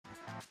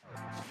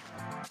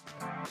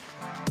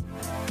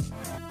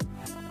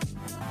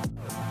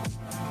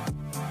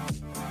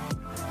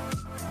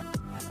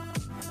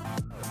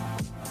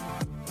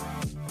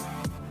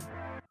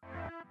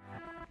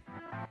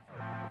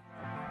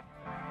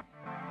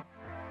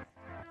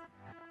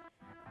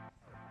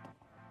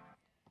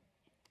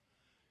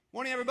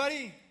Morning,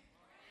 everybody.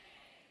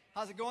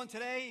 How's it going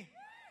today?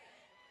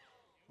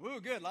 Woo,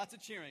 good. Lots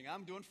of cheering.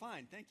 I'm doing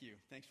fine. Thank you.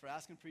 Thanks for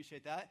asking.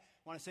 Appreciate that.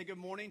 Want to say good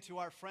morning to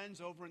our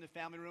friends over in the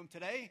family room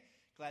today.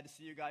 Glad to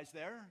see you guys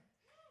there.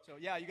 So,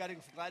 yeah, you guys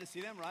are glad to see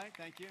them, right?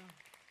 Thank you.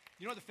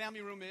 You know what the family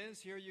room is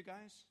here, you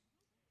guys?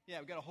 Yeah,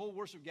 we've got a whole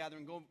worship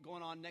gathering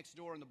going on next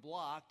door in the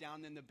block,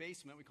 down in the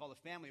basement. We call the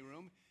family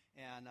room.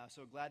 And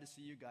so glad to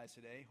see you guys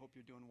today. Hope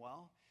you're doing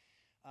well.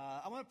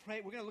 I want to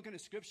pray. We're going to look into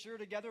Scripture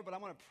together, but I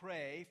want to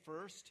pray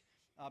first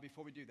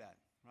before we do that.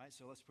 Right?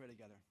 So let's pray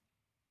together.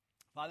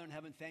 Father in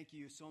heaven, thank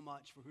you so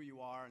much for who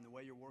you are and the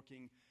way you're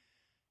working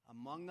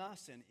among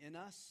us and in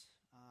us.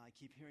 I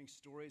keep hearing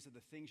stories of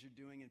the things you're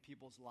doing in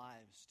people's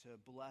lives to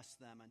bless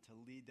them and to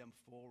lead them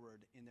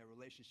forward in their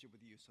relationship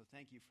with you. So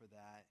thank you for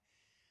that.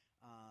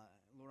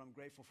 Lord, I'm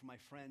grateful for my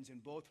friends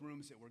in both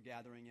rooms that we're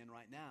gathering in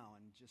right now.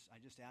 And I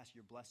just ask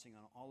your blessing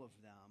on all of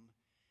them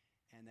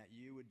and that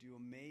you would do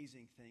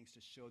amazing things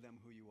to show them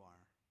who you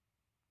are.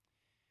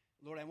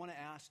 Lord, I want to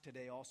ask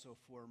today also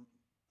for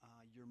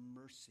your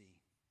mercy.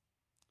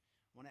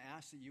 I want to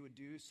ask that you would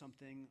do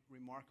something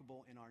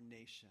remarkable in our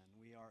nation.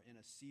 We are in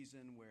a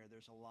season where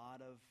there's a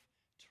lot of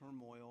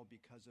turmoil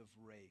because of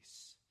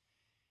race.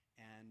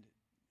 And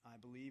I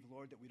believe,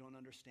 Lord, that we don't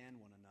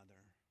understand one another.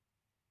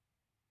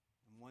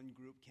 And one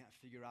group can't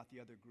figure out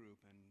the other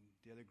group, and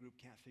the other group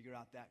can't figure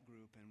out that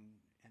group, and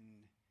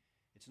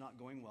it's not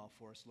going well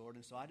for us, Lord.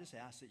 And so I just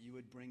ask that you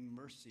would bring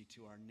mercy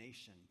to our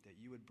nation, that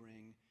you would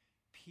bring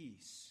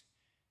peace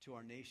to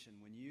our nation.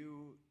 When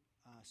you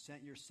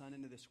sent your son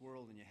into this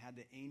world and you had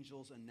the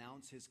angels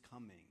announce his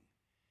coming,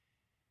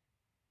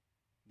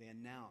 they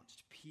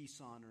announced peace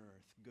on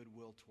earth,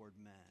 goodwill toward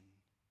men.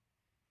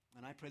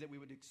 And I pray that we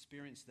would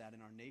experience that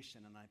in our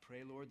nation. And I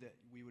pray, Lord, that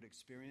we would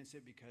experience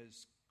it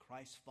because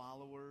Christ's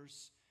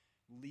followers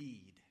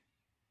lead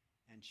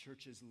and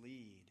churches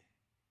lead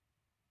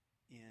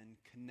in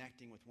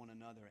connecting with one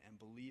another and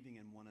believing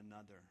in one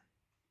another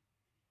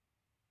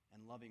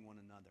and loving one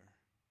another.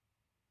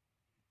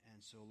 And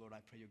so, Lord,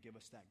 I pray you'll give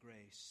us that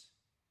grace.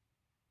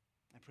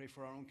 I pray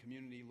for our own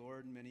community,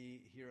 Lord.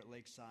 Many here at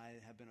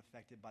Lakeside have been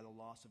affected by the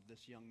loss of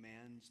this young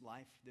man's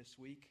life this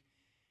week.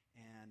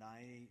 And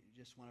I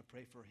just want to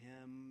pray for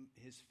him,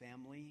 his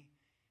family,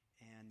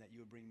 and that you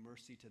would bring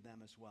mercy to them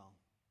as well.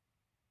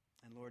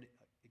 And Lord,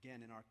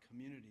 again, in our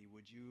community,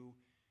 would you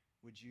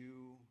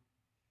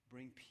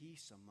bring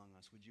peace among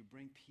us? Would you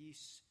bring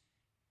peace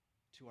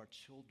to our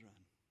children?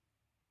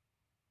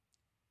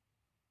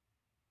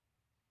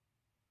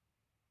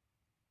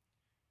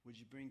 Would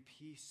you bring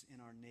peace in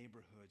our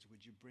neighborhoods?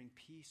 Would you bring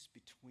peace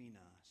between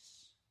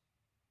us?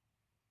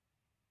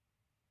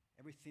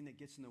 Everything that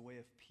gets in the way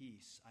of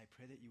peace, I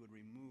pray that you would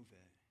remove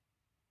it.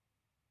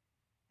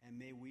 And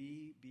may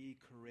we be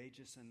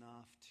courageous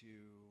enough to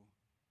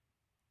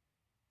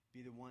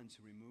be the ones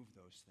who remove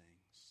those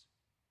things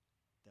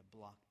that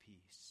block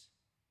peace.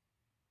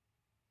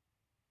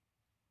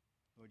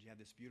 Lord, you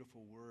have this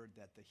beautiful word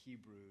that the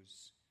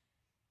Hebrews,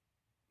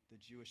 the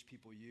Jewish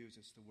people use.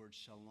 It's the word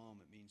shalom.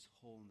 It means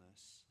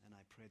wholeness. And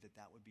I pray that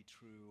that would be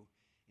true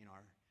in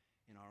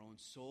our own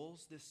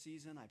souls this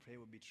season. I pray it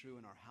would be true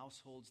in our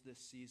households this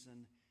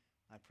season.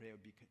 I pray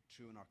it would be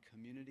true in our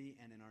community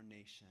and in our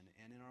nation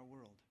and in our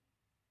world.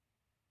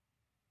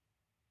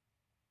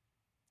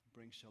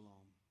 Bring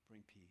shalom.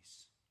 Bring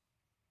peace.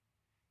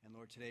 And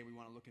Lord, today we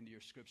want to look into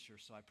your scripture.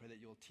 So I pray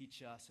that you'll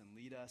teach us and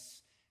lead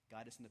us,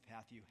 guide us in the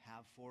path you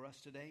have for us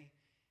today,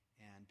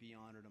 and be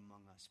honored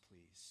among us,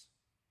 please.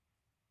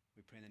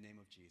 We pray in the name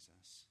of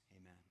Jesus.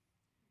 Amen.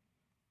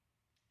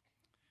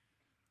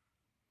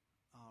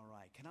 All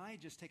right. Can I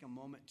just take a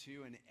moment,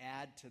 too, and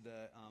add to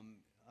the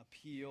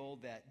appeal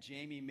that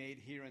Jamie made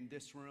here in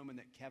this room and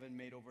that Kevin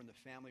made over in the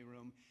family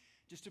room,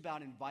 just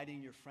about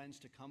inviting your friends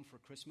to come for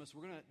Christmas.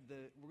 We're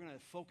gonna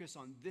focus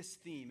on this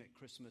theme at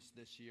Christmas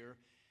this year: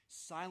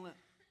 silent,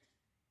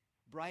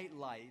 bright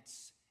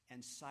lights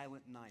and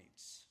silent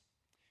nights,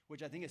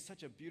 which I think is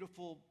such a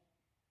beautiful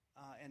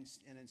and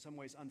in some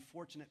ways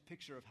unfortunate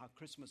picture of how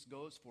Christmas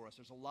goes for us.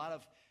 There's a lot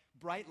of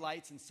bright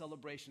lights and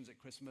celebrations at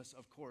Christmas,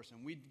 of course,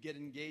 and we get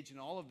engaged in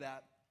all of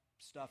that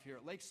stuff here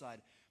at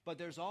Lakeside. But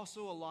there's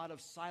also a lot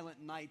of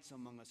silent nights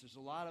among us. There's a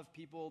lot of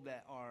people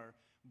that are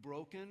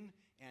broken,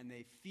 and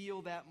they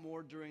feel that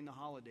more during the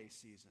holiday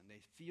season. They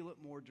feel it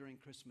more during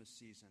Christmas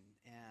season.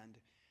 And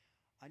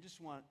I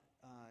just want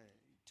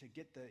to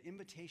get the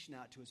invitation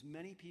out to as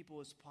many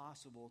people as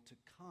possible to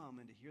come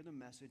and to hear the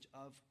message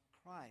of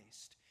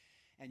Christ.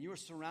 And you are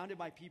surrounded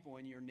by people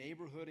in your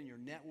neighborhood, in your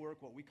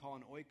network, what we call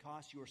an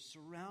oikos. You are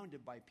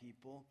surrounded by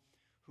people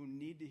who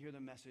need to hear the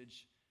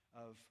message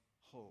of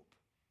hope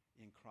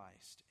in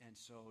Christ. And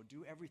so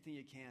do everything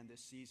you can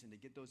this season to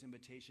get those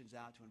invitations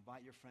out, to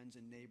invite your friends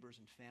and neighbors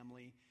and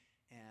family.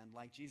 And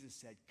like Jesus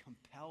said,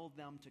 compel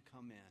them to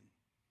come in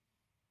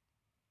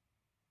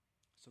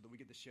so that we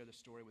get to share the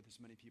story with as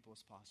many people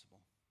as possible.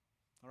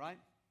 All right?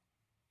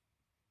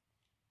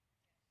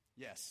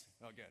 Yes.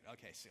 Oh, good.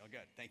 Okay. So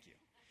good. Thank you.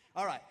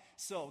 All right.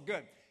 So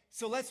good.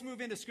 So let's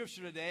move into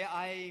Scripture today.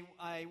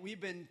 We've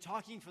been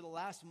talking for the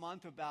last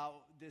month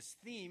about this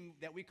theme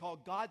that we call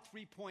God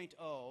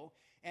 3.0,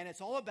 and it's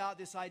all about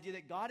this idea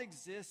that God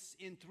exists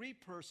in three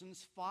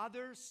persons,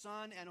 Father,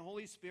 Son, and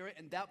Holy Spirit,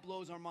 and that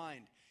blows our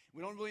mind.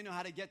 We don't really know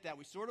how to get that.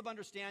 We sort of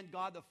understand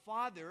God the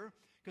Father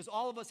because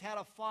all of us had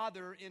a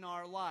father in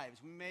our lives.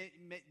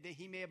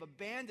 He may have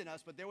abandoned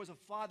us, but there was a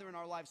father in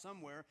our lives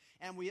somewhere,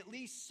 and we at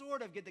least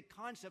sort of get the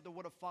concept of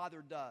what a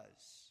father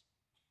does.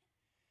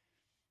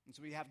 And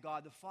so we have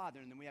God the Father,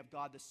 and then we have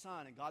God the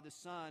Son. And God the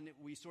Son,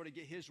 we sort of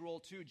get his role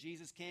too.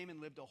 Jesus came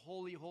and lived a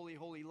holy, holy,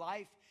 holy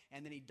life,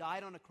 and then he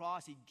died on a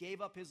cross. He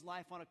gave up his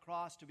life on a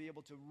cross to be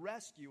able to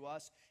rescue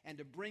us and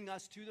to bring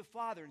us to the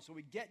Father. And so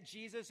we get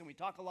Jesus, and we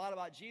talk a lot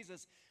about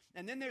Jesus.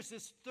 And then there's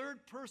this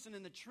third person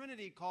in the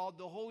Trinity called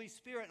the Holy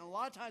Spirit, and a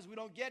lot of times we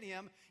don't get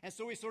him, and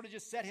so we sort of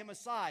just set him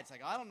aside. It's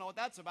like, I don't know what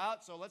that's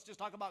about, so let's just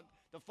talk about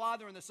the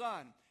Father and the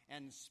Son.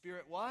 And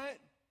Spirit what?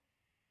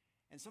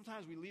 And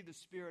sometimes we leave the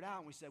Spirit out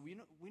and we say,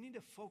 we need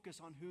to focus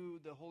on who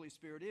the Holy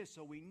Spirit is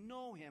so we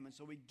know him and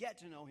so we get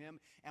to know him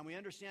and we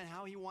understand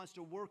how he wants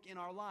to work in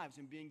our lives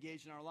and be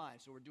engaged in our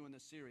lives. So we're doing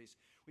this series.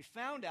 We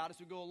found out as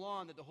we go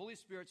along that the Holy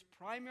Spirit's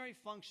primary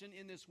function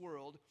in this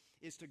world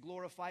is to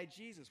glorify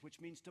Jesus, which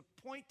means to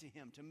point to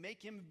him, to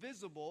make him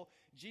visible.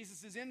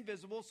 Jesus is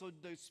invisible, so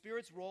the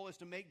Spirit's role is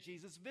to make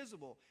Jesus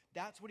visible.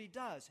 That's what he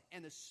does.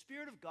 And the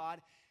Spirit of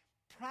God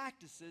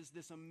practices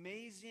this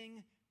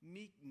amazing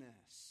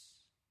meekness.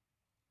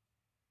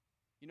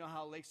 You know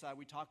how at Lakeside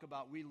we talk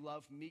about we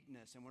love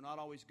meekness, and we're not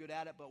always good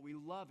at it, but we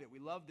love it. We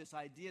love this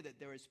idea that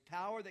there is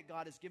power that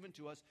God has given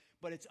to us,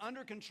 but it's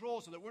under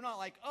control so that we're not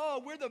like,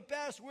 oh, we're the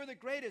best, we're the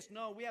greatest.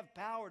 No, we have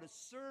power to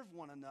serve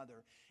one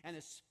another. And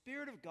the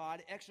Spirit of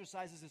God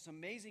exercises this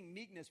amazing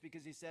meekness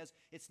because he says,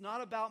 it's not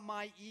about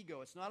my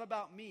ego, it's not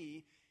about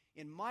me.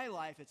 In my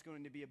life, it's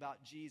going to be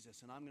about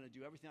Jesus, and I'm going to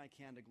do everything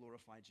I can to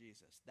glorify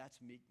Jesus.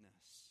 That's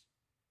meekness.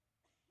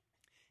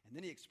 And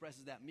then he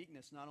expresses that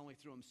meekness not only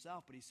through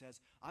himself, but he says,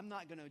 I'm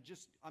not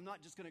just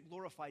going to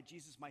glorify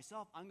Jesus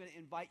myself. I'm going to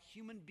invite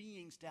human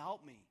beings to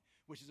help me,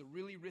 which is a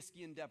really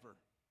risky endeavor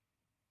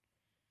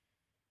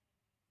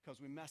because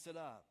we mess it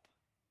up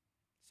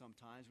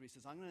sometimes. Where he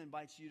says, I'm going to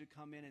invite you to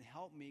come in and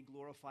help me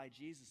glorify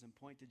Jesus and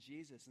point to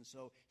Jesus. And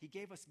so he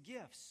gave us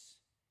gifts.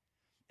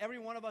 Every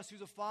one of us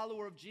who's a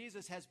follower of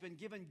Jesus has been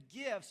given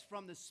gifts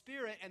from the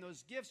Spirit, and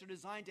those gifts are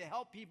designed to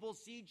help people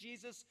see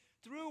Jesus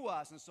through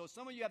us. And so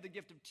some of you have the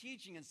gift of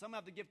teaching, and some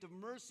have the gift of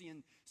mercy,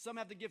 and some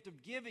have the gift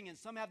of giving, and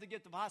some have the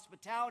gift of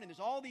hospitality. And there's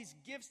all these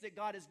gifts that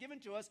God has given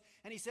to us,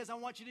 and he says, I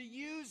want you to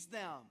use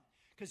them.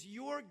 Because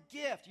your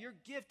gift, your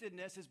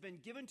giftedness has been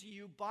given to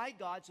you by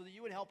God so that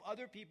you would help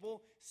other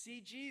people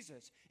see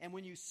Jesus. And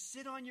when you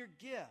sit on your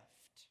gift,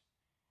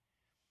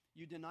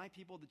 you deny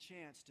people the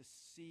chance to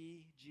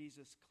see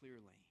Jesus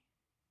clearly.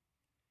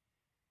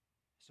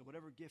 So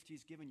whatever gift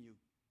he's given you,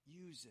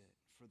 use it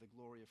for the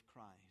glory of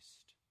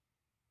Christ.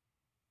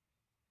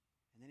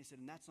 And then he said,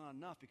 and that's not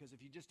enough, because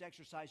if you just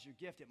exercise your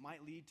gift, it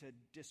might lead to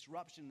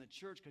disruption in the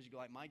church because you go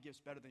like, my gift's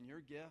better than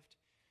your gift.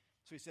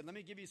 So he said, let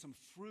me give you some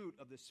fruit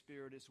of the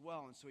Spirit as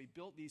well. And so he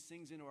built these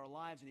things into our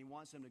lives, and he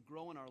wants them to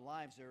grow in our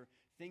lives. They're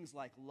things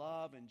like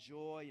love and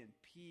joy and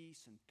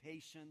peace and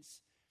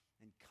patience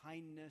and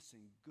kindness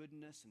and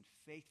goodness and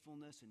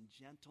faithfulness and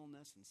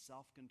gentleness and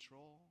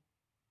self-control.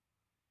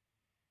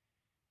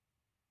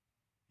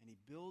 And he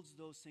builds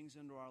those things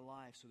into our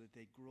lives so that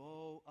they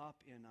grow up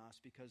in us,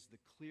 because the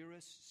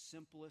clearest,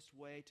 simplest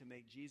way to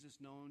make Jesus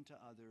known to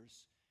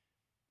others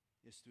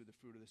is through the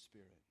fruit of the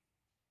Spirit.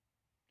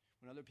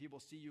 When other people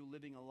see you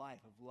living a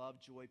life of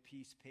love, joy,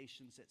 peace,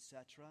 patience,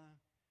 etc.,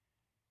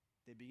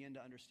 they begin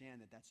to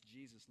understand that that's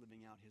Jesus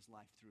living out his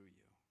life through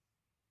you.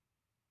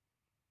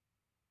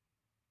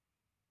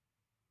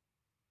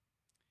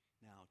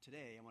 Now,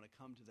 today, I want to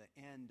come to the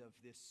end of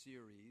this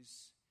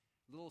series.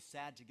 A little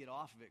sad to get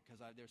off of it because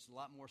there's a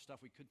lot more stuff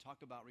we could talk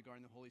about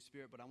regarding the Holy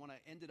Spirit, but I want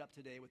to end it up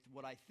today with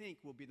what I think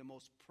will be the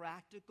most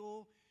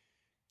practical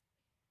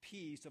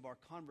piece of our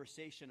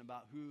conversation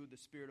about who the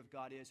Spirit of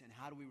God is and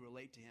how do we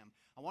relate to him.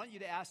 I want you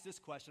to ask this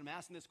question. I'm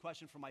asking this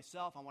question for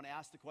myself. I want to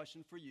ask the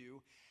question for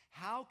you.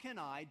 How can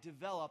I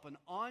develop an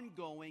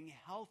ongoing,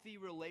 healthy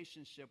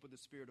relationship with the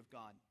Spirit of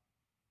God?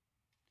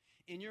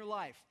 In your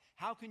life,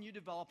 how can you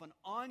develop an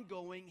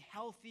ongoing,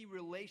 healthy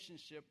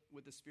relationship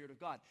with the Spirit of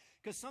God?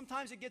 Because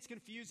sometimes it gets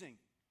confusing.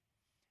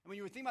 And when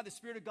you think about the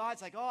Spirit of God,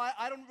 it's like, oh,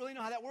 I don't really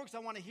know how that works. I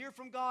want to hear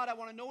from God. I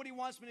want to know what he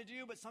wants me to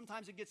do. But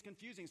sometimes it gets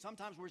confusing.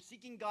 Sometimes we're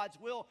seeking God's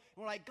will.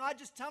 And we're like, God,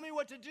 just tell me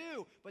what to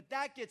do. But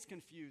that gets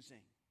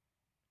confusing.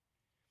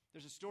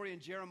 There's a story in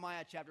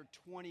Jeremiah chapter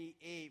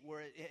 28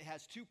 where it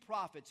has two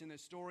prophets in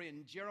this story.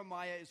 And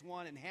Jeremiah is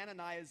one and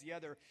Hananiah is the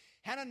other.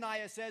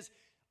 Hananiah says,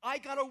 I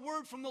got a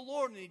word from the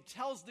Lord. And he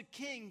tells the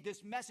king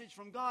this message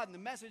from God. And the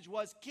message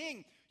was,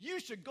 King, you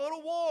should go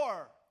to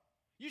war.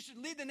 You should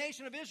lead the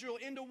nation of Israel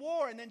into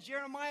war. And then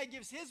Jeremiah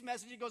gives his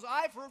message. He goes,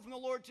 I've heard from the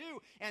Lord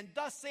too. And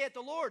thus saith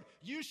the Lord,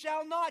 you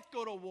shall not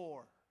go to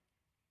war.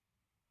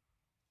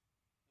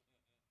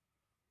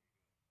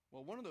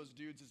 Well, one of those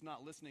dudes is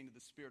not listening to the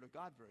Spirit of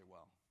God very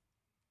well.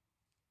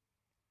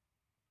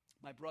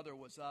 My brother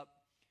was up.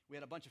 We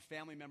had a bunch of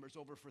family members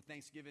over for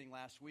Thanksgiving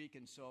last week,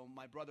 and so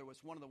my brother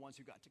was one of the ones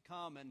who got to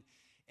come,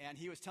 and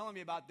he was telling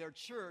me about their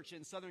church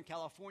in Southern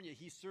California.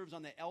 He serves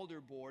on the elder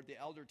board, the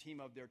elder team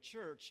of their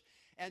church,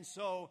 and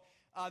so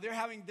they're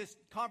having this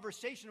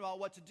conversation about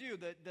what to do.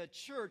 The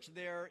church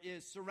there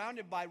is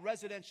surrounded by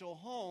residential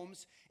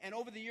homes, and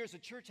over the years, the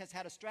church has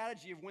had a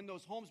strategy of when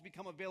those homes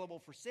become available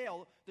for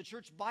sale, the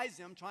church buys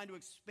them, trying to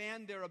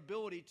expand their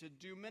ability to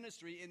do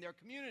ministry in their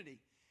community.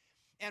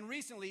 And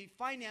recently,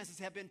 finances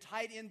have been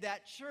tight in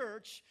that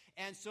church,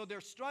 and so they're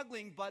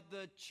struggling, but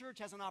the church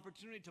has an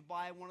opportunity to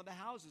buy one of the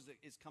houses that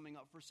is coming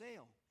up for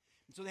sale.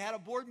 And so they had a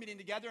board meeting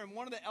together, and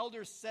one of the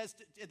elders says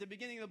at the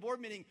beginning of the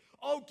board meeting,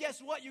 "Oh,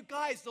 guess what, you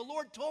guys? The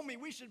Lord told me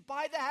we should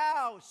buy the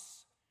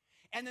house."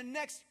 And the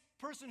next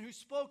person who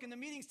spoke in the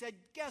meeting said,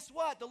 "Guess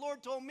what? The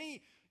Lord told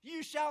me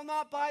you shall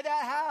not buy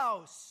that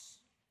house."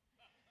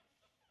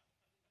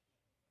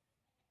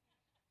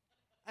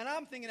 And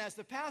I'm thinking, as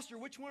the pastor,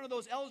 which one of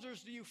those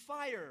elders do you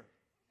fire?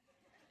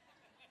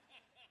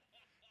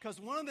 Because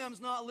one of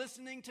them's not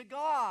listening to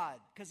God.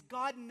 Because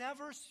God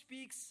never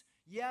speaks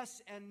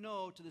yes and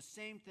no to the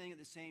same thing at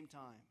the same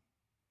time.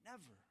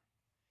 Never.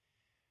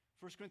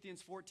 1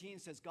 Corinthians 14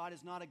 says God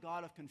is not a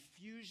God of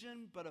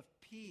confusion, but of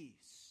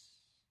peace.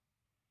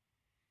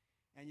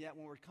 And yet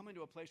when we're coming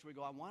to a place where we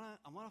go, I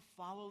want to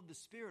follow the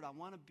Spirit. I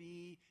want to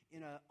be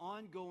in an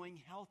ongoing,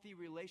 healthy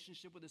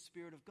relationship with the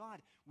Spirit of God,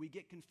 we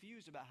get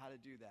confused about how to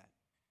do that.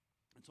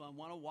 And so I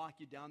want to walk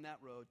you down that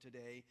road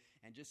today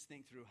and just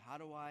think through, how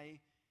do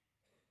I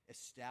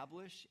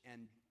establish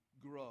and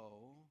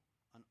grow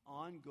an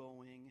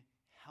ongoing,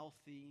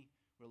 healthy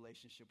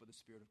relationship with the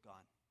Spirit of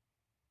God?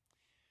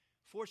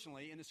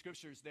 Fortunately, in the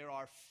Scriptures, there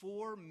are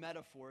 4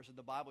 metaphors that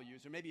the Bible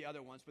uses. There may be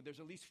other ones, but there's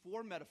at least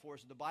 4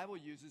 metaphors that the Bible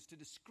uses to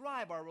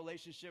describe our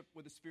relationship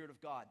with the Spirit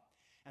of God.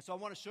 And so I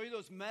want to show you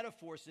those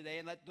metaphors today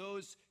and let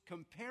those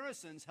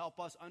comparisons help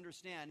us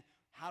understand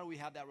how do we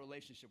have that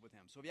relationship with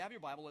Him. So if you have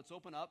your Bible, let's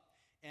open up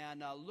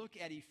and look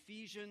at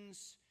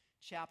Ephesians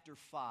chapter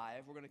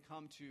 5. We're going to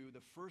come to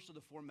the first of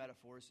the 4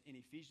 metaphors in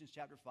Ephesians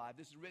chapter 5.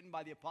 This is written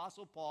by the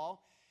Apostle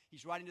Paul.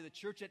 He's writing to the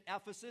church at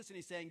Ephesus, and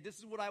he's saying, this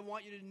is what I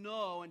want you to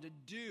know and to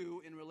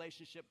do in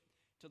relationship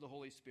to the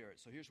Holy Spirit.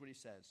 So here's what he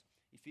says.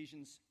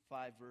 Ephesians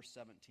 5, verse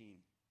 17.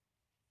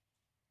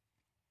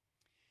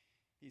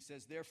 He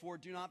says, "Therefore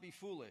do not be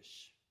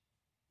foolish,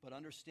 but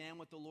understand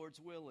what the Lord's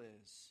will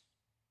is.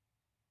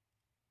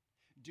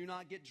 Do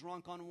not get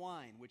drunk on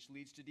wine, which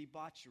leads to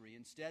debauchery.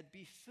 Instead,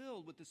 be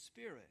filled with the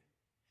Spirit,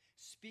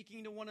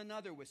 speaking to one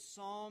another with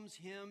psalms,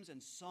 hymns,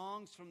 and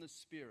songs from the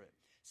Spirit.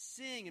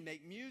 Sing and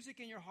make music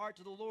in your heart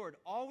to the Lord,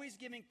 always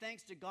giving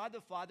thanks to God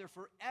the Father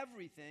for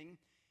everything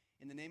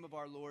in the name of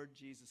our Lord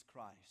Jesus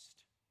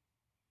Christ."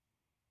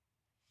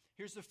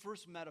 Here's the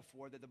first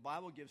metaphor that the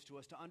Bible gives to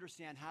us to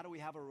understand how do we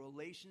have a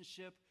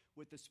relationship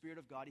with the Spirit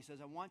of God. He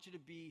says, I want you to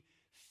be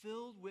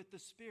filled with the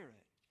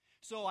Spirit.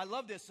 So I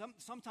love this.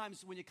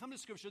 Sometimes when you come to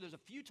Scripture, there's a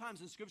few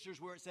times in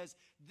Scriptures where it says,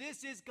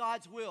 this is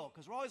God's will.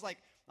 Because we're always like,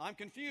 I'm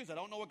confused. I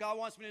don't know what God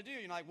wants me to do.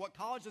 You know, like, what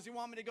college does He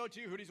want me to go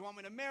to? Who does He want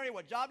me to marry?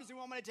 What job does He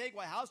want me to take?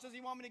 What house does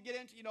He want me to get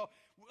into? You know,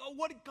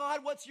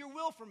 what's your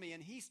will for me?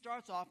 And He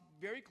starts off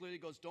very clearly,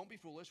 goes, don't be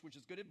foolish, which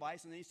is good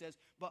advice. And then He says,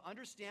 but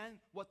understand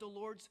what the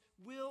Lord's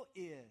will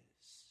is.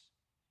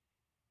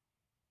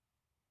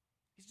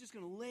 He's just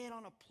going to lay it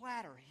on a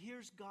platter.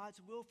 Here's God's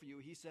will for you.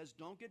 He says,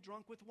 don't get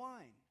drunk with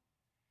wine.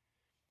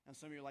 And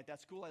some of you are like,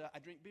 that's cool, I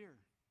drink beer.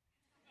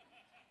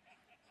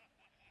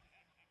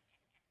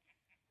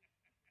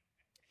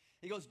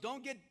 He goes,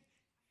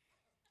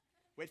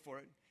 wait for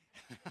it.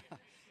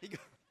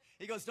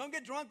 He goes, don't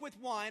get drunk with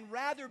wine,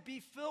 rather be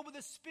filled with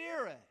the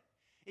Spirit.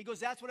 He goes,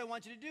 that's what I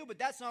want you to do, but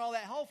that's not all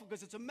that helpful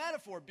because it's a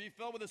metaphor. Be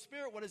filled with the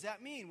Spirit, what does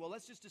that mean? Well,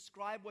 let's just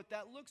describe what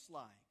that looks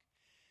like.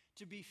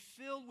 To be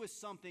filled with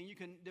something,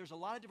 there's a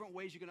lot of different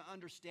ways you can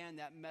understand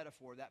that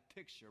metaphor, that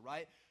picture,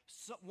 right?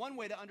 So one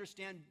way to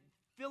understand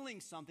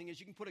filling something is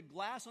you can put a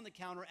glass on the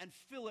counter and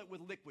fill it with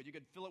liquid. You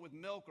could fill it with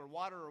milk or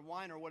water or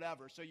wine or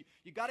whatever. So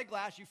you got a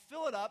glass, you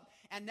fill it up,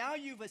 and now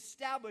you've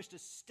established a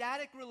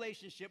static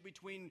relationship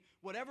between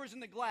whatever's in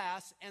the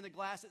glass and the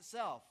glass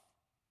itself.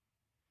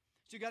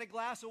 So you got a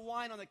glass of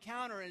wine on the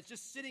counter, and it's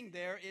just sitting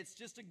there. It's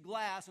just a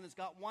glass, and it's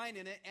got wine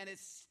in it, and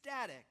it's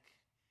static.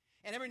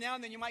 And every now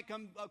and then you might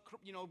come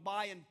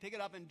by and pick it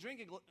up and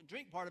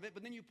drink part of it,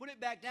 but then you put it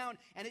back down,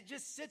 and it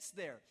just sits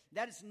there.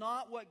 That is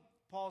not what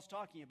Paul's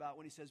talking about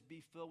when he says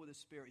be filled with the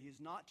Spirit. He's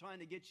not trying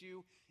to get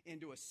you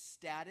into a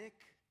static,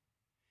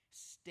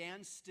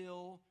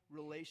 standstill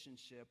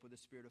relationship with the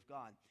Spirit of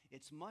God.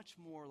 It's much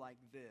more like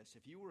this.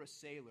 If you were a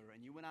sailor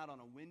and you went out on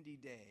a windy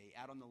day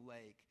out on the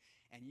lake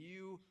and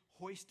you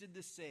hoisted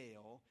the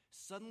sail,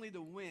 suddenly the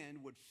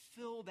wind would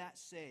fill that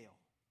sail.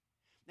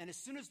 And as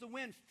soon as the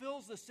wind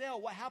fills the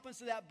sail, what happens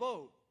to that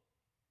boat?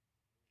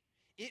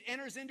 It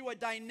enters into a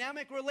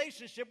dynamic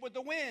relationship with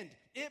the wind.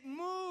 It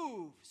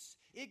moves.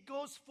 It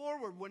goes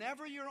forward.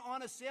 Whenever you're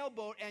on a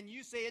sailboat and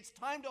you say it's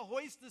time to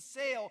hoist the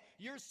sail,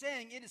 you're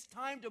saying it is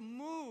time to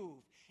move.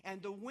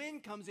 and the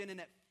wind comes in and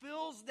it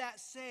fills that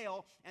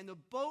sail, and the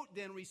boat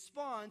then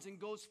responds and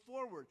goes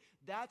forward.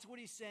 That's what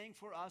he's saying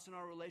for us in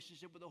our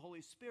relationship with the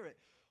Holy Spirit.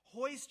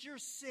 Hoist your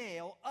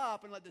sail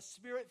up and let the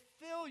Spirit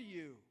fill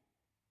you.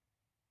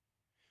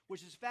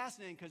 Which is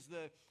fascinating because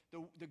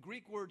the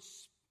Greek word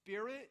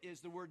spirit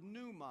is the word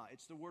pneuma.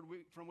 It's the word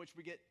from which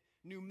we get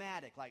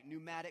pneumatic, like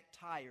pneumatic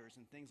tires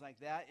and things like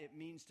that. It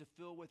means to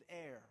fill with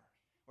air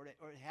or to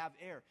have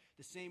air.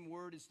 The same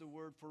word is the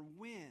word for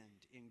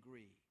wind in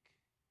Greek.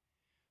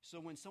 So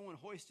when someone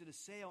hoisted a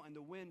sail and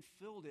the wind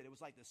filled it, it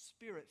was like the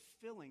Spirit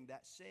filling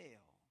that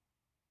sail.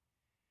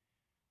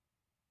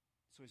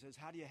 So he says,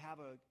 how do you have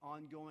an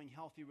ongoing,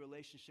 healthy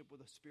relationship with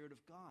the Spirit of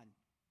God?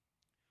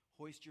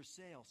 Hoist your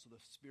sail so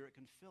the Spirit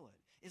can fill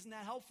it. Isn't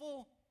that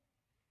helpful?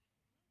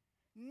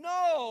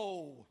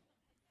 No!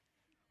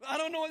 I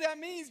don't know what that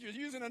means. You're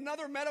using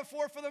another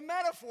metaphor for the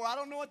metaphor. I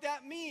don't know what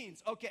that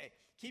means. Okay,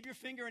 keep your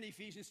finger in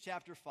Ephesians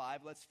chapter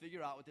 5. Let's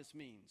figure out what this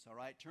means, all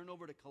right? Turn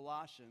over to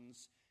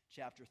Colossians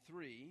chapter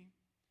 3.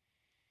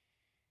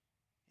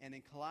 And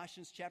in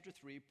Colossians chapter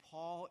 3,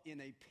 Paul,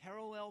 in a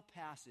parallel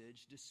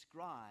passage,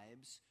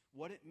 describes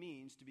what it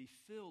means to be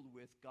filled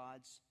with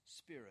God's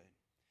Spirit.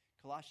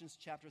 Colossians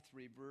chapter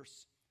 3,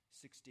 verse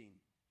 16.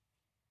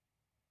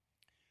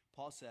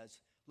 Paul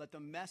says, "Let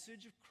the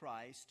message of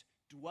Christ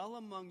dwell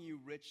among you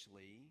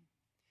richly,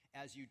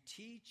 as you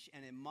teach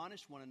and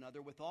admonish one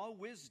another with all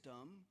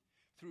wisdom,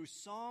 through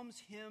psalms,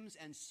 hymns,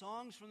 and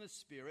songs from the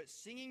Spirit,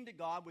 singing to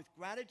God with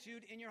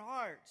gratitude in your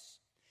hearts."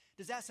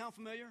 Does that sound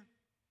familiar?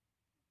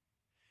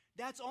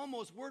 That's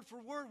almost word for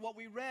word what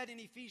we read in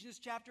Ephesians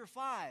chapter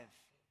 5.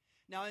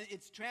 Now,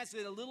 it's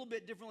translated a little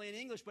bit differently in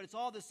English, but it's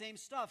all the same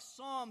stuff.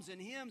 Psalms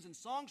and hymns and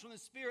songs from the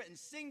Spirit, and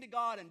sing to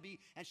God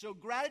and show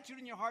gratitude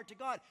in your heart to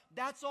God.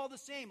 That's all the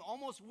same,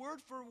 almost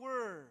word for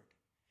word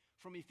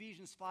from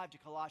Ephesians 5 to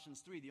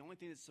Colossians 3. The only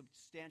thing that's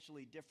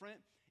substantially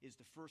different is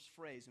the first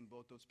phrase in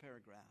both those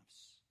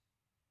paragraphs.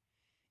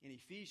 In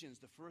Ephesians,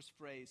 the first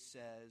phrase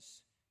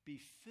says, "Be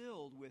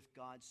filled with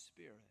God's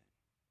Spirit."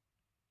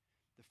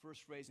 The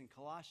first phrase in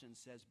Colossians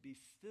says, "Be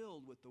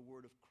filled with the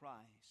word of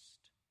Christ."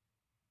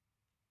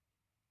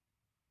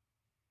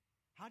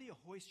 How do you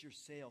hoist your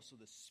sail so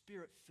the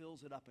Spirit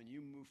fills it up and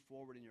you move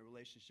forward in your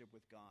relationship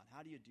with God?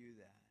 How do you do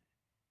that?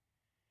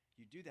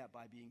 You do that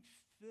by being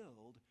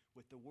filled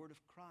with the word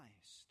of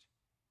Christ.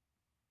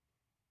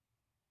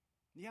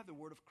 You have the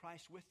word of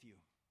Christ with you.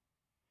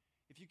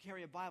 If you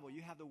carry a Bible,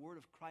 you have the word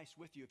of Christ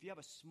with you. If you have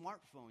a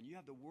smartphone, you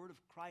have the word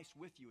of Christ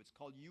with you. It's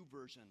called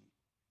YouVersion.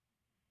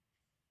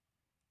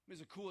 It's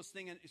the coolest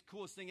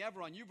thing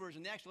ever on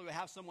YouVersion. They actually will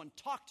have someone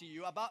talk to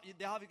you about.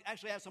 They'll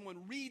actually have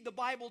someone read the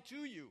Bible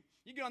to you.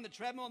 You get on the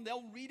treadmill and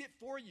they'll read it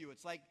for you.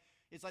 It's like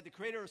the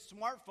creator of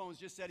smartphones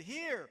just said,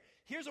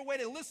 here's a way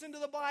to listen to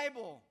the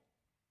Bible.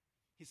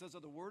 He says,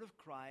 "Let the word of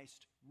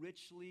Christ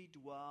richly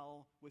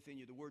dwell within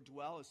you." The word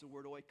 "dwell" is the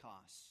word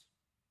oikos.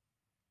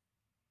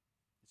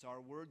 It's our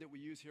word that we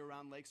use here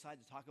around Lakeside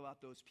to talk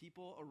about those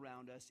people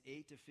around us,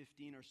 8 to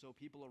 15 or so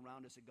people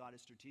around us that God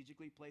has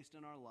strategically placed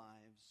in our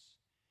lives,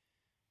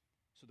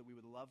 so that we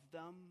would love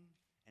them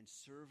and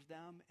serve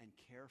them and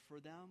care for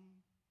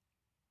them,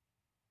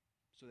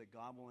 so that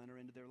God will enter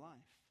into their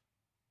life.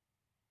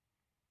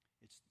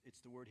 It's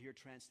the word here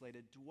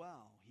translated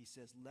 "dwell." He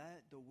says,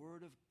 let the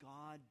word of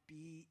God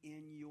be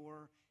in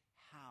your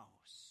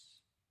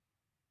house.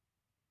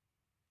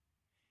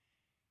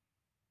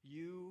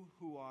 You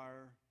who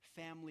are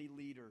family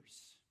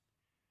leaders,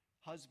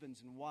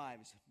 husbands and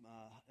wives,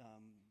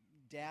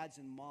 dads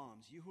and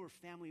moms, you who are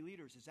family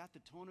leaders, is that the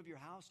tone of your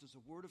house? Does the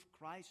word of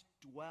Christ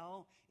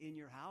dwell in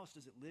your house?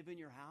 Does it live in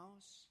your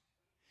house?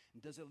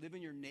 And does it live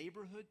in your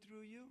neighborhood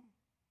through you?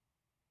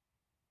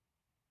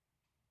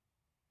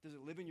 Does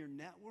it live in your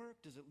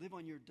network? Does it live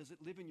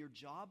in your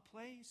job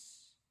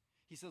place?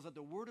 He says, let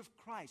the word of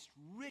Christ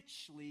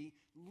richly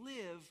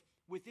live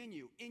within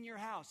you, in your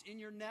house, in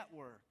your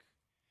network.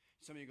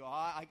 Some of you go,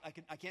 I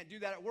can't do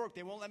that at work.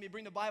 They won't let me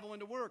bring the Bible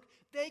into work.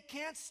 They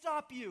can't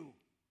stop you.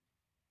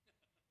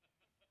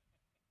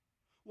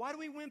 Why do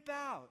we wimp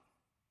out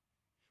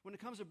when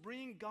it comes to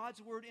bringing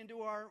God's word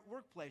into our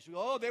workplace? We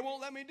go, they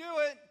won't let me do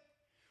it.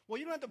 Well,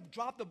 you don't have to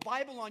drop the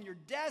Bible on your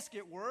desk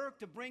at work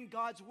to bring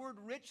God's word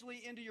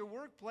richly into your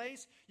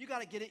workplace. You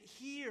got to get it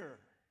here.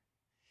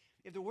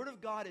 If the word of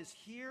God is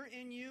here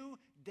in you,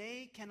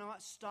 they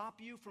cannot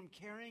stop you from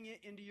carrying it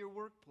into your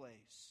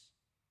workplace.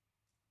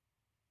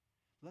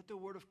 Let the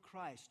word of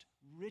Christ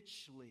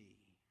richly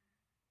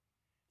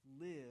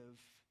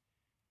live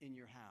in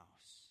your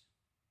house,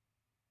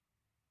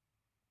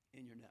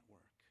 in your network,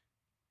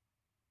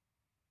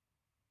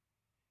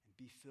 and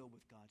be filled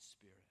with God's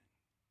Spirit.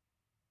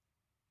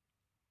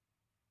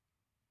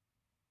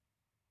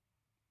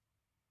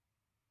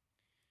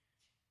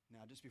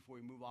 Now, just before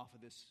we move off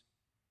of this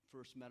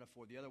first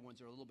metaphor, the other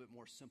ones are a little bit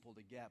more simple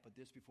to get, but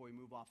before we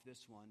move off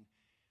this one,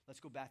 let's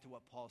go back to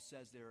what Paul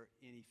says there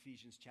in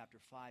Ephesians chapter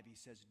 5. He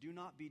says, "Do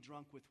not be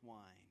drunk with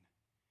wine,"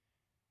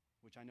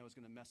 which I know is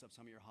going to mess up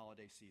some of your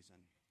holiday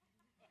season.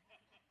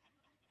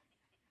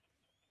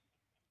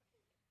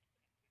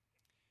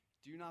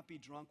 Do not be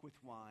drunk with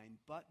wine,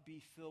 but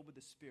be filled with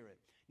the Spirit.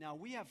 Now,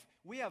 we have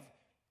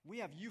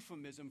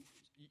euphemism.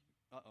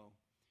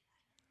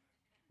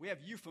 We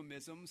have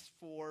euphemisms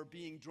for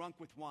being drunk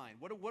with wine.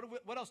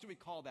 What else do we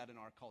call that in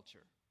our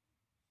culture?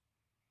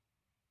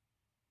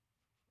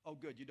 Oh,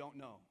 good, you don't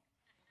know.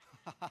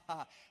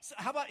 So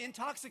how about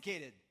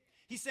intoxicated?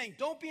 He's saying,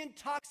 don't be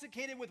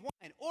intoxicated with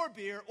wine or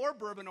beer or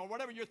bourbon or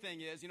whatever your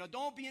thing is.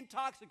 Don't be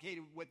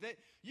intoxicated with it.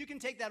 You can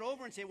take that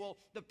over and say, well,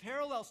 the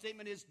parallel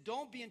statement is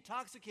don't be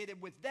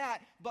intoxicated with that,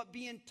 but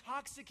be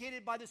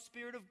intoxicated by the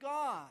Spirit of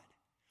God.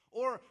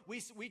 Or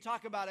we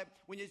talk about it,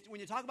 when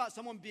you talk about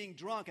someone being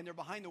drunk and they're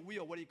behind the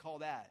wheel, what do you call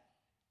that?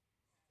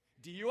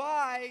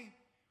 DUI.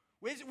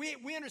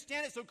 We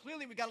understand it so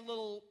clearly, we got a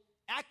little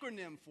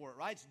acronym for it,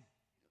 right? It's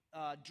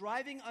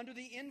driving under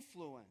the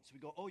influence. We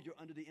go, oh, you're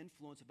under the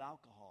influence of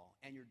alcohol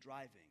and you're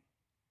driving.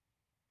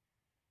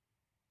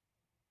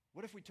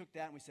 What if we took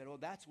that and we said, oh,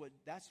 that's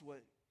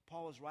what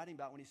Paul is writing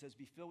about when he says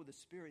be filled with the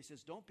Spirit. He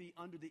says don't be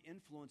under the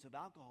influence of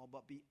alcohol,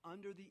 but be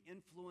under the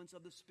influence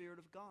of the Spirit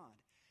of God.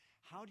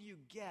 How do you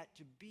get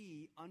to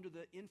be under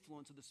the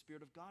influence of the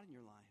Spirit of God in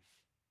your life?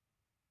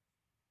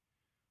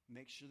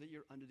 Make sure that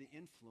you're under the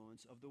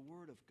influence of the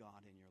Word of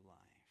God in your life.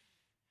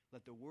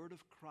 Let the word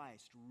of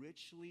Christ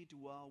richly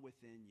dwell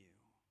within you.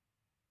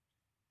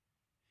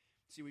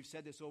 See, we've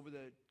said this over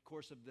the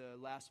course of the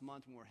last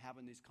month when we're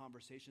having these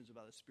conversations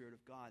about the Spirit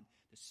of God.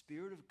 The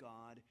Spirit of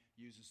God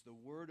uses the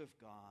Word of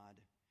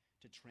God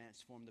to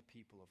transform the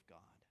people of God.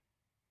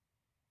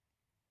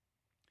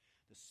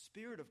 The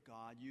Spirit of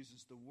God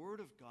uses the Word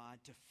of God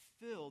to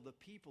fill the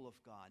people of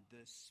God.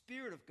 The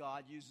Spirit of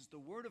God uses the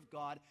Word of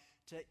God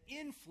to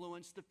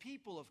influence the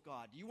people of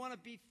God. You want to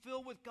be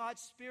filled with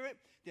God's Spirit?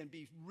 Then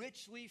be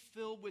richly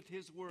filled with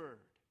His Word.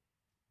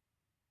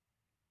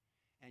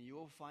 And you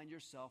will find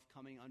yourself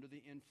coming under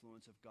the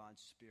influence of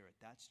God's Spirit.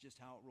 That's just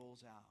how it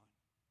rolls out.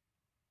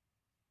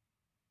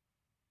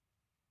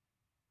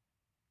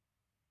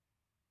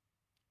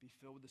 Be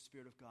filled with the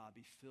Spirit of God.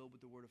 Be filled with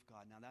the Word of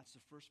God. Now, that's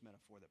the first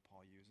metaphor that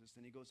Paul uses.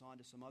 Then he goes on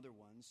to some other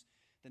ones.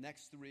 The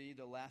next three,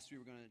 the last three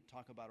we're going to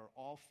talk about, are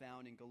all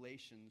found in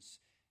Galatians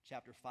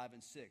chapter 5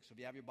 and 6. So if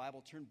you have your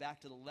Bible, turn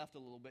back to the left a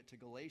little bit to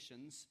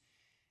Galatians.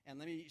 And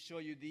let me show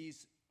you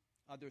these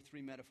other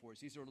three metaphors.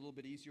 These are a little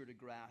bit easier to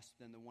grasp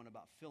than the one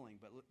about filling.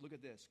 But look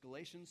at this.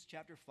 Galatians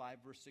chapter 5,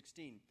 verse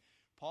 16.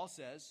 Paul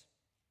says,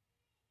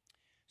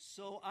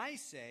 so I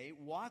say,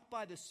 walk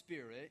by the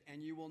Spirit,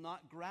 and you will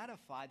not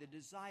gratify the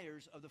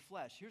desires of the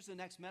flesh. Here's the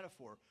next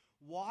metaphor.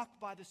 Walk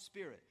by the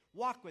Spirit.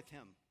 Walk with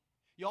Him.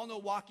 You all know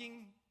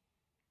walking?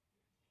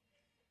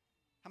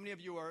 How many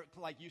of you are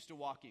used to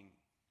walking?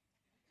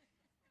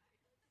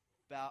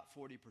 About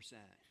 40%.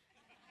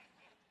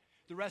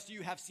 The rest of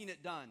you have seen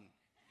it done.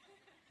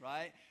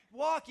 Right?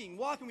 Walking.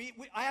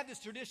 I have this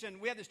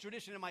tradition. We have this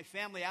tradition in my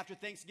family after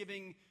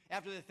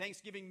the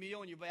Thanksgiving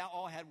meal, and you've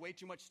all had way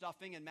too much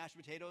stuffing and mashed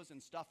potatoes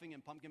and stuffing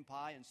and pumpkin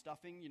pie and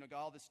stuffing. Got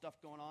all this stuff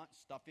going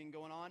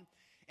on.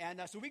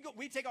 And so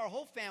we take our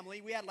whole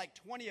family. We had like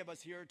 20 of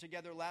us here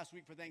together last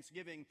week for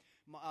Thanksgiving.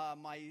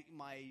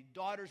 My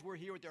daughters were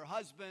here with their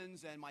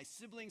husbands, and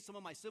some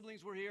of my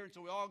siblings were here, and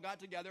so we all got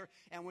together.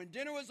 And when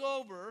dinner was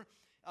over,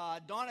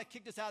 Donna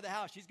kicked us out of the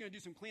house. She's going to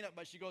do some cleanup,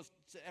 but she goes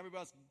to everybody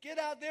else, get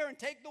out there and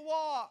take the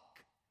walk.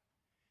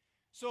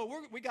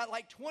 So we got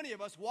like 20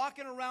 of us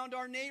walking around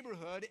our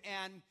neighborhood,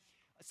 and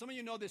some of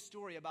you know this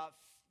story about,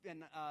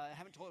 and I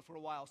haven't told it for a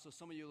while, so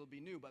some of you will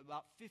be new, but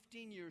about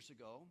 15 years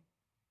ago,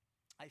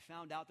 I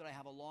found out that I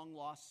have a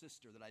long-lost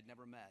sister that I'd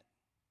never met.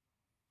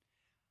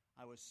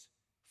 I was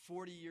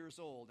 40 years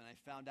old, and I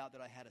found out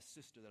that I had a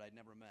sister that I'd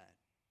never met.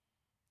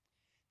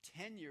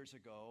 10 years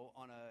ago,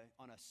 on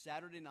a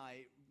Saturday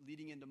night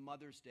leading into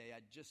Mother's Day,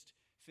 I just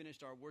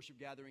finished our worship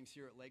gatherings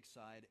here at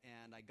Lakeside,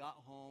 and I got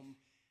home.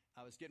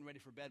 I was getting ready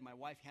for bed. My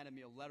wife handed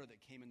me a letter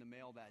that came in the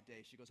mail that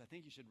day. She goes, I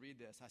think you should read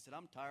this. I said,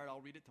 I'm tired.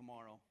 I'll read it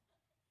tomorrow.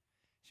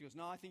 She goes,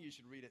 no, I think you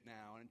should read it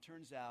now. And it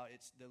turns out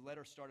the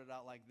letter started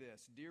out like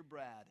this. Dear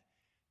Brad,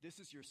 this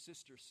is your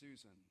sister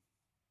Susan,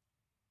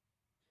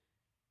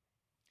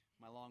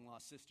 my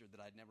long-lost sister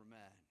that I'd never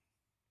met.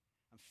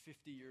 I'm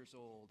 50 years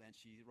old, and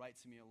she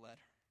writes me a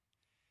letter.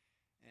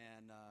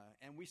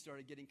 And we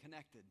started getting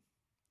connected.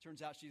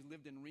 Turns out she's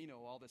lived in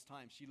Reno all this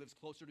time. She lives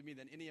closer to me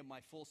than any of my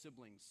full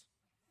siblings.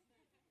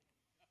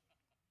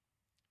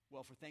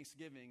 Well, for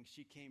Thanksgiving,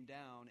 she came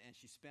down and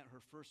she spent her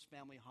first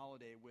family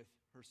holiday with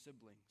her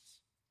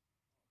siblings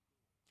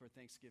for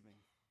Thanksgiving.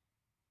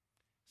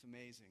 It's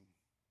amazing.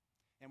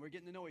 And we're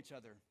getting to know each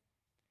other.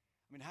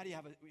 I mean, how do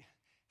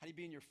you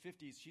be in your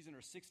 50s? She's in her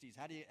 60s.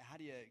 How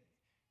do you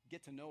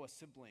get to know a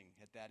sibling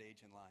at that age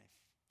in life?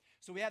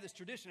 So we have this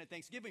tradition at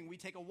Thanksgiving. We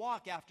take a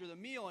walk after the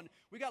meal, and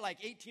we got like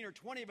 18 or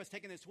 20 of us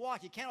taking this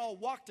walk. You can't all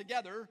walk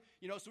together,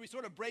 so we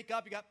sort of break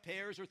up. You got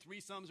pairs or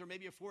threesomes or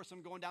maybe a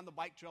foursome going down the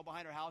bike trail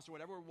behind our house or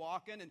whatever. We're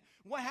walking, and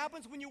what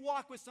happens when you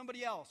walk with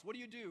somebody else? What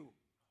do?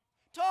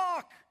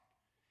 Talk.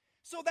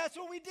 So that's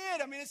what we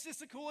did. I mean, it's just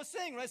the coolest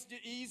thing. Right? It's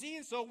easy,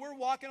 and so we're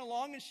walking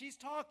along, and she's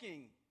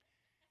talking.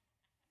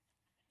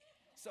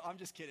 So I'm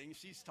just kidding.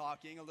 She's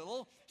talking a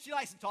little. She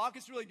likes to talk.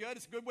 It's really good.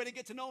 It's a good way to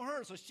get to know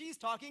her. So she's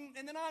talking,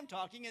 and then I'm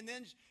talking, and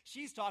then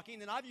she's talking.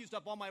 And then I've used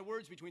up all my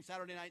words between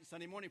Saturday night and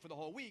Sunday morning for the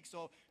whole week.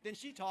 So then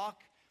she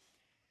talk,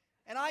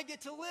 and I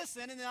get to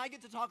listen, and then I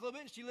get to talk a little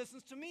bit, and she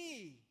listens to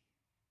me.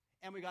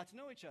 And we got to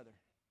know each other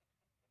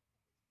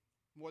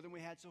more than we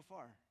had so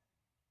far.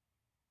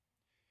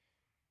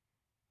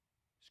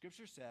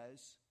 Scripture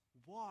says,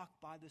 walk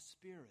by the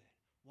Spirit.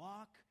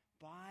 Walk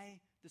by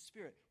the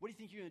Spirit. What do you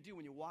think you're going to do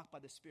when you walk by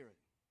the Spirit?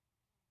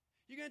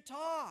 You're going to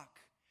talk.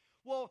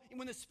 Well,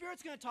 when the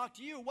Spirit's going to talk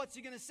to you, what's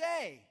he going to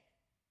say?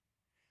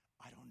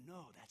 I don't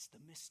know. That's the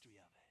mystery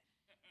of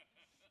it.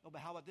 Oh,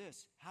 but how about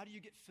this? How do you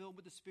get filled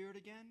with the Spirit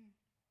again?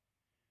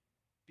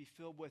 Be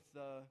filled with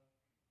the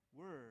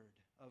Word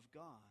of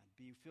God.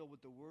 Be filled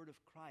with the Word of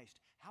Christ.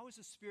 How is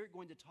the Spirit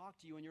going to talk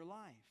to you in your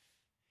life?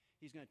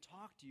 He's going to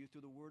talk to you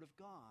through the Word of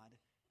God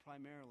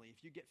primarily.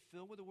 If you get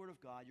filled with the Word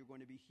of God, you're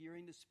going to be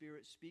hearing the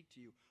Spirit speak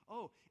to you.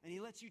 Oh, and He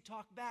lets you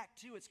talk back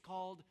too. It's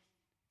called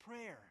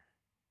prayer.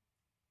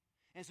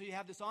 And so you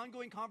have this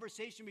ongoing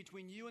conversation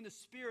between you and the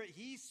Spirit.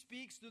 He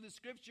speaks through the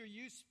Scripture.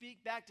 You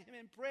speak back to Him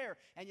in prayer.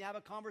 And you have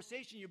a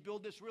conversation. You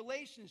build this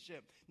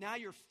relationship. Now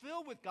you're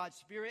filled with God's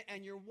Spirit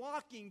and you're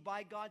walking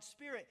by God's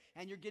Spirit.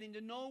 And you're getting to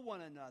know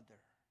one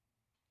another.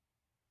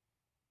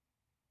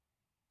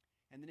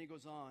 And then he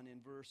goes on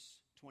in verse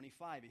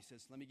 25. He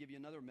says, let me give you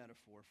another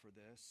metaphor for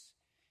this.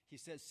 He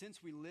says,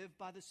 since we live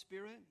by the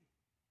Spirit,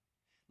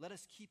 let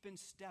us keep in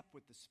step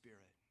with the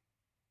Spirit.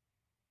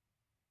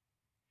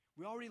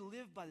 We already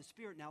live by the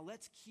Spirit. Now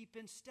let's keep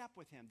in step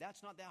with Him.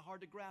 That's not that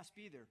hard to grasp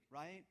either,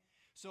 right?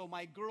 So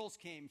my girls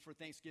came for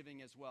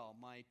Thanksgiving as well.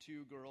 My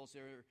two girls,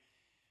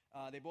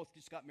 they both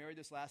just got married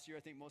this last year.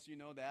 I think most of you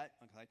know that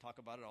because I talk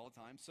about it all the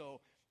time.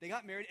 So they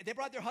got married. They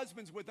brought their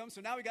husbands with them.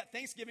 So now we got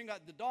Thanksgiving,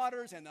 got the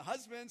daughters and the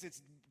husbands.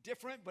 It's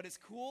different, but it's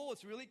cool.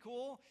 It's really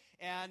cool.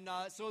 And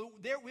so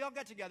we all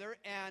got together,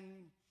 and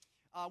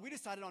we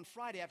decided on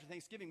Friday after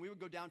Thanksgiving we would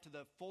go down to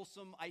the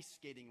Folsom ice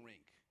skating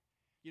rink.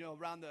 You know,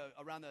 around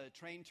the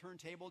train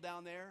turntable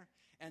down there.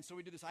 And so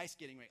we did this ice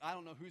skating rink. I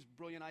don't know whose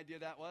brilliant idea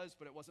that was,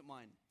 but it wasn't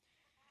mine.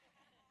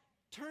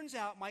 Turns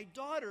out my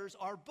daughters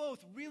are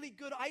both really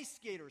good ice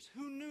skaters.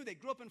 Who knew? They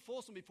grew up in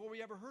Folsom before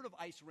we ever heard of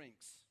ice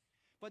rinks.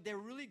 But they're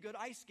really good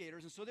ice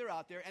skaters, and so they're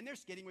out there, and they're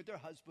skating with their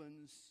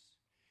husbands,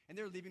 and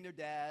they're leaving their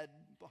dad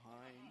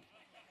behind.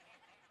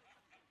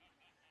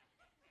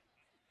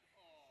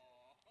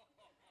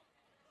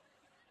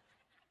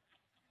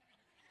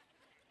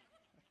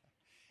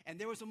 And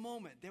there was a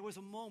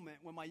moment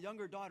when my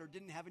younger daughter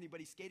didn't have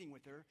anybody skating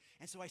with her,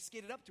 and so I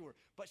skated up to her.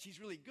 But she's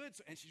really good,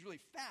 and she's really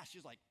fast.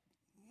 She's like,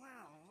 wow.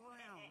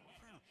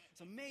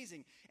 It's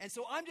amazing. And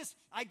so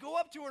I go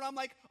up to her, and I'm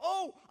like,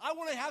 oh, I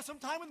want to have some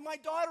time with my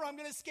daughter. I'm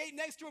going to skate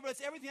next to her, but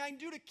it's everything I can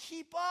do to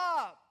keep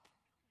up.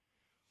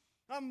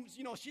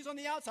 She's on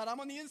the outside, I'm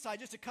on the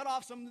inside, just to cut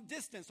off some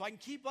distance so I can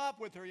keep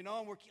up with her,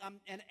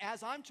 and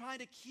as I'm trying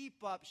to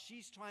keep up,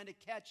 she's trying to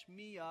catch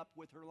me up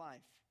with her life.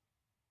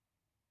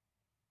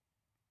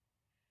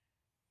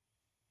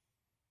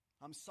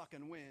 I'm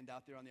sucking wind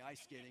out there on the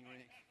ice skating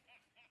rink.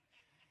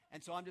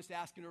 And so I'm just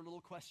asking her little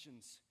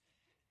questions.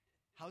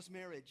 How's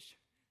marriage?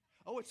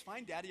 Oh, it's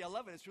fine, Daddy. I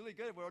love it. It's really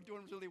good. We're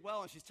doing really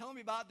well. And she's telling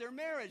me about their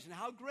marriage and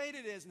how great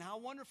it is and how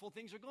wonderful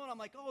things are going. I'm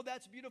like, oh,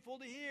 that's beautiful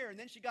to hear. And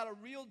then she got a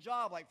real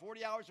job, like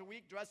 40 hours a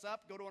week, dress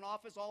up, go to an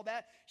office, all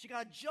that. She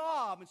got a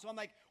job. And so I'm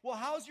like, well,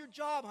 how's your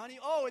job, honey?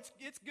 Oh,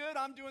 it's good.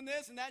 I'm doing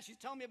this and that. She's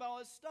telling me about all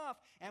this stuff.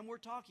 And we're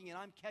talking, and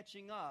I'm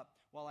catching up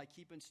while I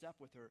keep in step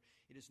with her.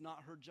 It is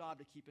not her job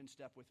to keep in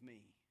step with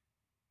me.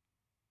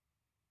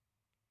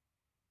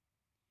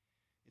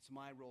 It's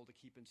my role to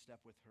keep in step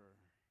with her.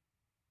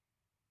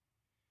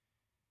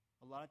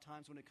 A lot of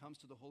times when it comes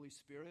to the Holy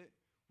Spirit,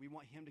 we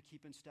want Him to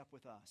keep in step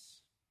with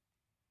us.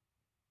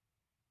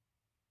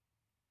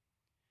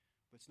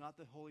 But it's not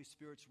the Holy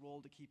Spirit's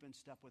role to keep in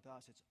step with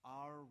us. It's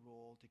our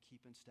role to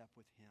keep in step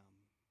with Him.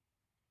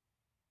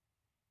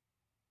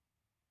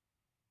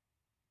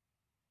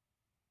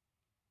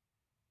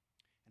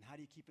 And how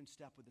do you keep in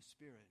step with the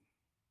Spirit?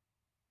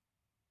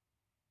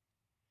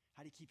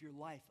 How do you keep your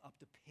life up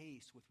to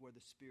pace with where the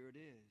Spirit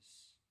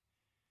is?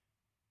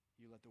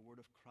 You let the Word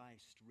of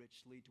Christ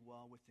richly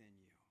dwell within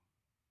you.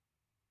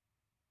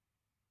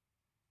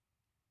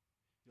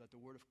 You let the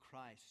Word of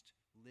Christ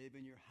live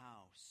in your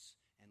house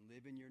and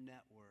live in your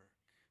network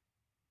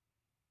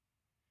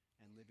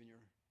and live in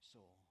your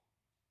soul.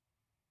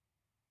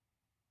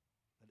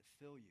 Let it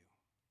fill you.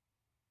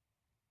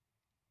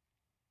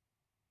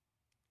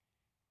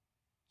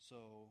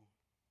 So,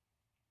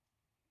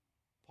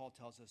 Paul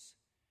tells us,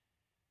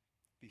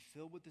 be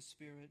filled with the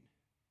Spirit,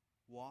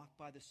 walk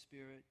by the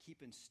Spirit,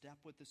 keep in step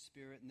with the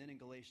Spirit. And then in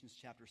Galatians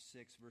chapter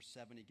 6, verse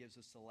 7, he gives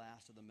us the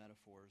last of the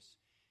metaphors.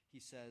 He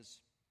says,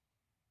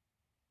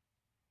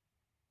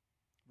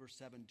 verse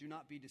 7, do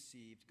not be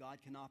deceived. God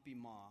cannot be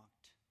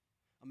mocked.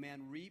 A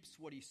man reaps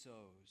what he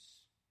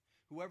sows.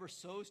 Whoever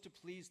sows to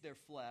please their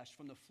flesh,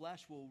 from the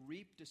flesh will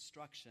reap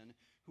destruction.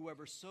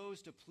 Whoever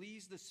sows to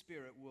please the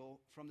Spirit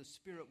from the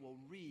Spirit will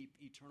reap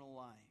eternal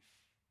life.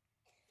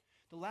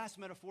 The last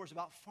metaphor is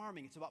about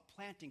farming. It's about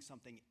planting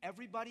something.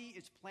 Everybody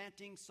is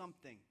planting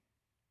something.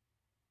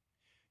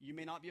 You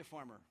may not be a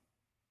farmer.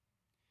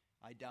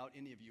 I doubt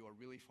any of you are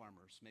really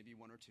farmers, maybe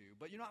one or two.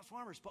 But you're not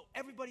farmers, but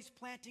everybody's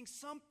planting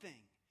something.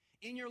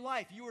 In your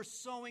life, you are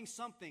sowing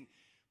something.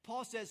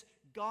 Paul says,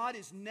 God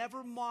is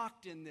never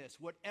mocked in this.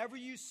 Whatever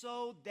you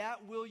sow,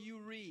 that will you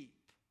reap.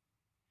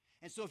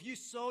 And so if you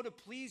sow to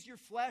please your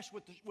flesh,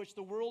 which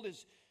the world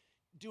is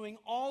doing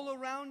all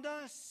around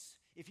us,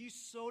 if you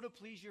sow to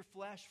please your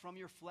flesh, from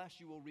your flesh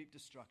you will reap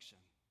destruction.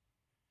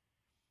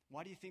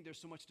 Why do you think there's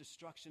so much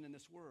destruction in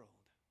this world?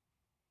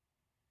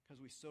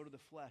 Because we sow to the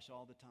flesh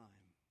all the time.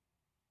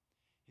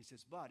 He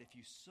says, but if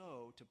you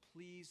sow to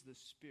please the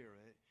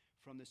Spirit,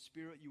 from the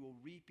Spirit you will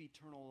reap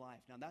eternal life.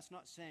 Now, that's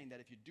not saying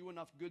that if you do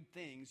enough good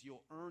things,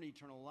 you'll earn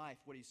eternal life.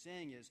 What he's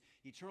saying is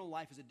eternal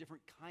life is a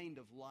different kind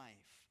of life.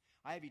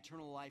 I have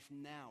eternal life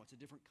now. It's a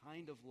different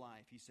kind of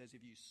life. He says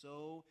if you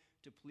sow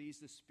to please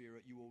the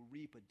Spirit, you will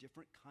reap a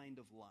different kind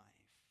of life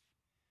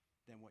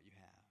than what you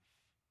have.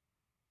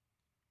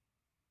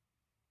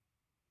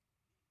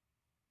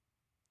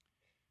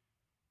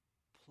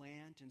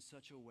 Plant in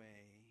such a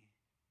way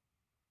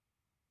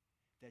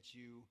that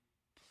you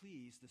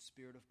please the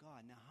Spirit of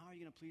God. Now, how are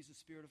you going to please the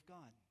Spirit of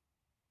God?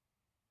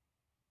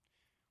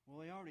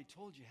 Well, I already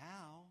told you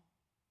how.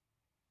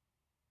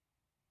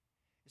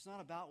 It's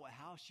not about what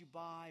house you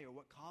buy or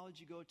what college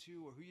you go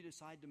to or who you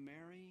decide to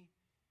marry,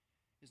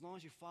 as long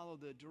as you follow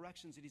the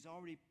directions that he's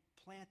already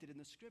planted in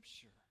the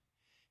Scripture.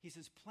 He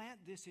says, plant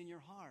this in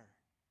your heart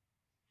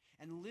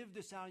and live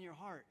this out in your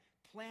heart.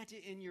 Plant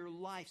it in your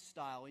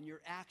lifestyle, in your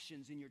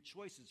actions, in your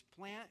choices.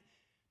 Plant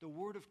the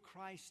Word of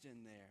Christ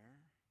in there,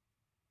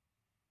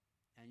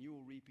 and you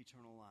will reap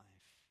eternal life.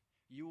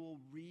 You will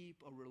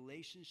reap a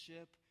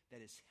relationship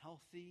that is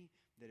healthy,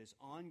 that is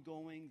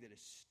ongoing, that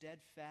is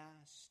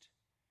steadfast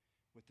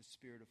with the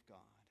Spirit of God.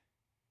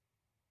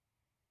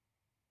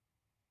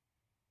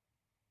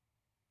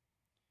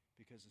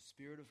 Because the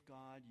Spirit of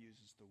God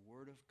uses the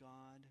Word of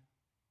God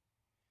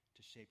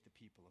to shape the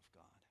people of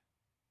God.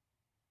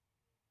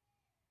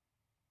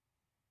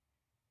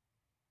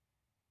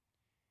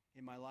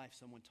 In my life,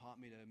 someone taught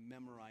me to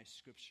memorize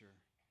Scripture,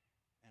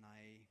 and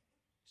I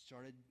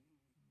started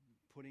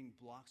putting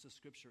blocks of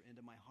Scripture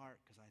into my heart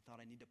because I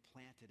thought I need to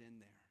plant it in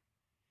there.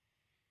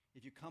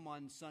 If you come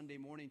on Sunday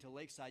morning to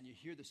Lakeside and you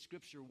hear the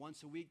Scripture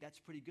once a week, that's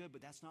pretty good, but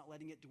that's not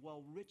letting it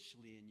dwell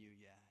richly in you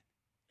yet.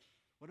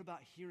 What about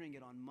hearing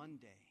it on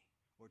Monday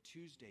or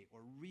Tuesday or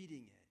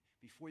reading it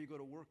before you go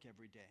to work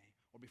every day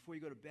or before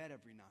you go to bed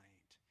every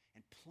night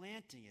and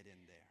planting it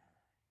in there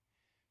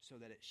so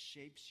that it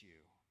shapes you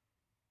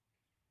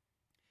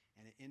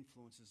and it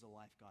influences the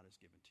life God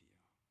has given to you?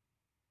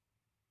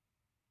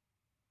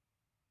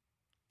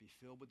 Be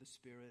filled with the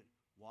Spirit,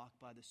 walk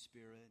by the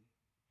Spirit,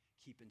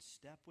 keep in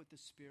step with the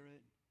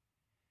Spirit,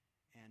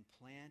 and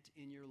plant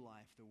in your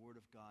life the Word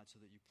of God so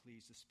that you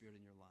please the Spirit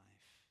in your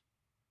life.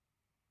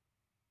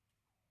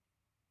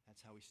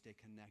 That's how we stay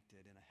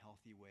connected in a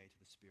healthy way to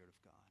the Spirit of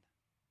God.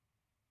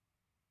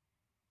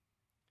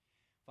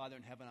 Father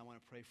in heaven, I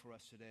want to pray for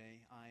us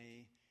today.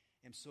 I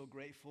am so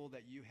grateful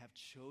that you have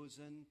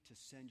chosen to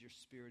send your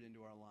Spirit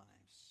into our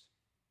lives.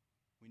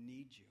 We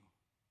need you.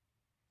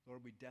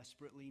 Lord, we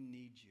desperately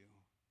need you.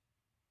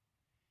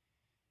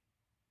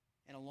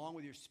 And along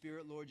with your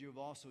Spirit, Lord, you have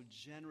also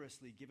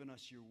generously given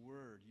us your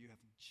word. You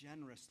have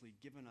generously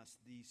given us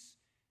these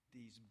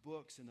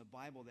books in the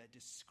Bible that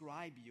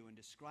describe you and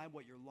describe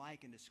what you're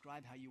like and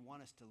describe how you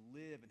want us to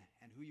live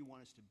and who you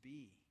want us to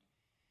be.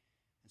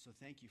 And so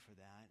thank you for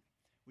that.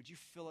 Would you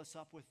fill us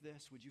up with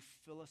this? Would you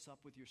fill us up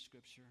with your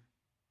Scripture?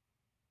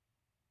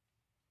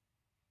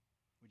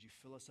 Would you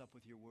fill us up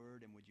with your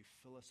word, and would you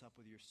fill us up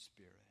with your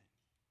Spirit?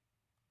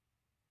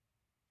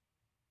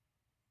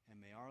 And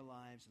may our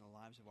lives and the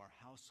lives of our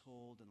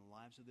household and the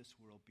lives of this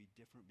world be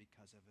different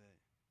because of it.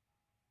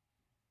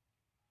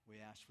 We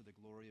ask for the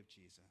glory of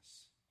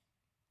Jesus.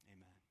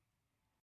 Amen.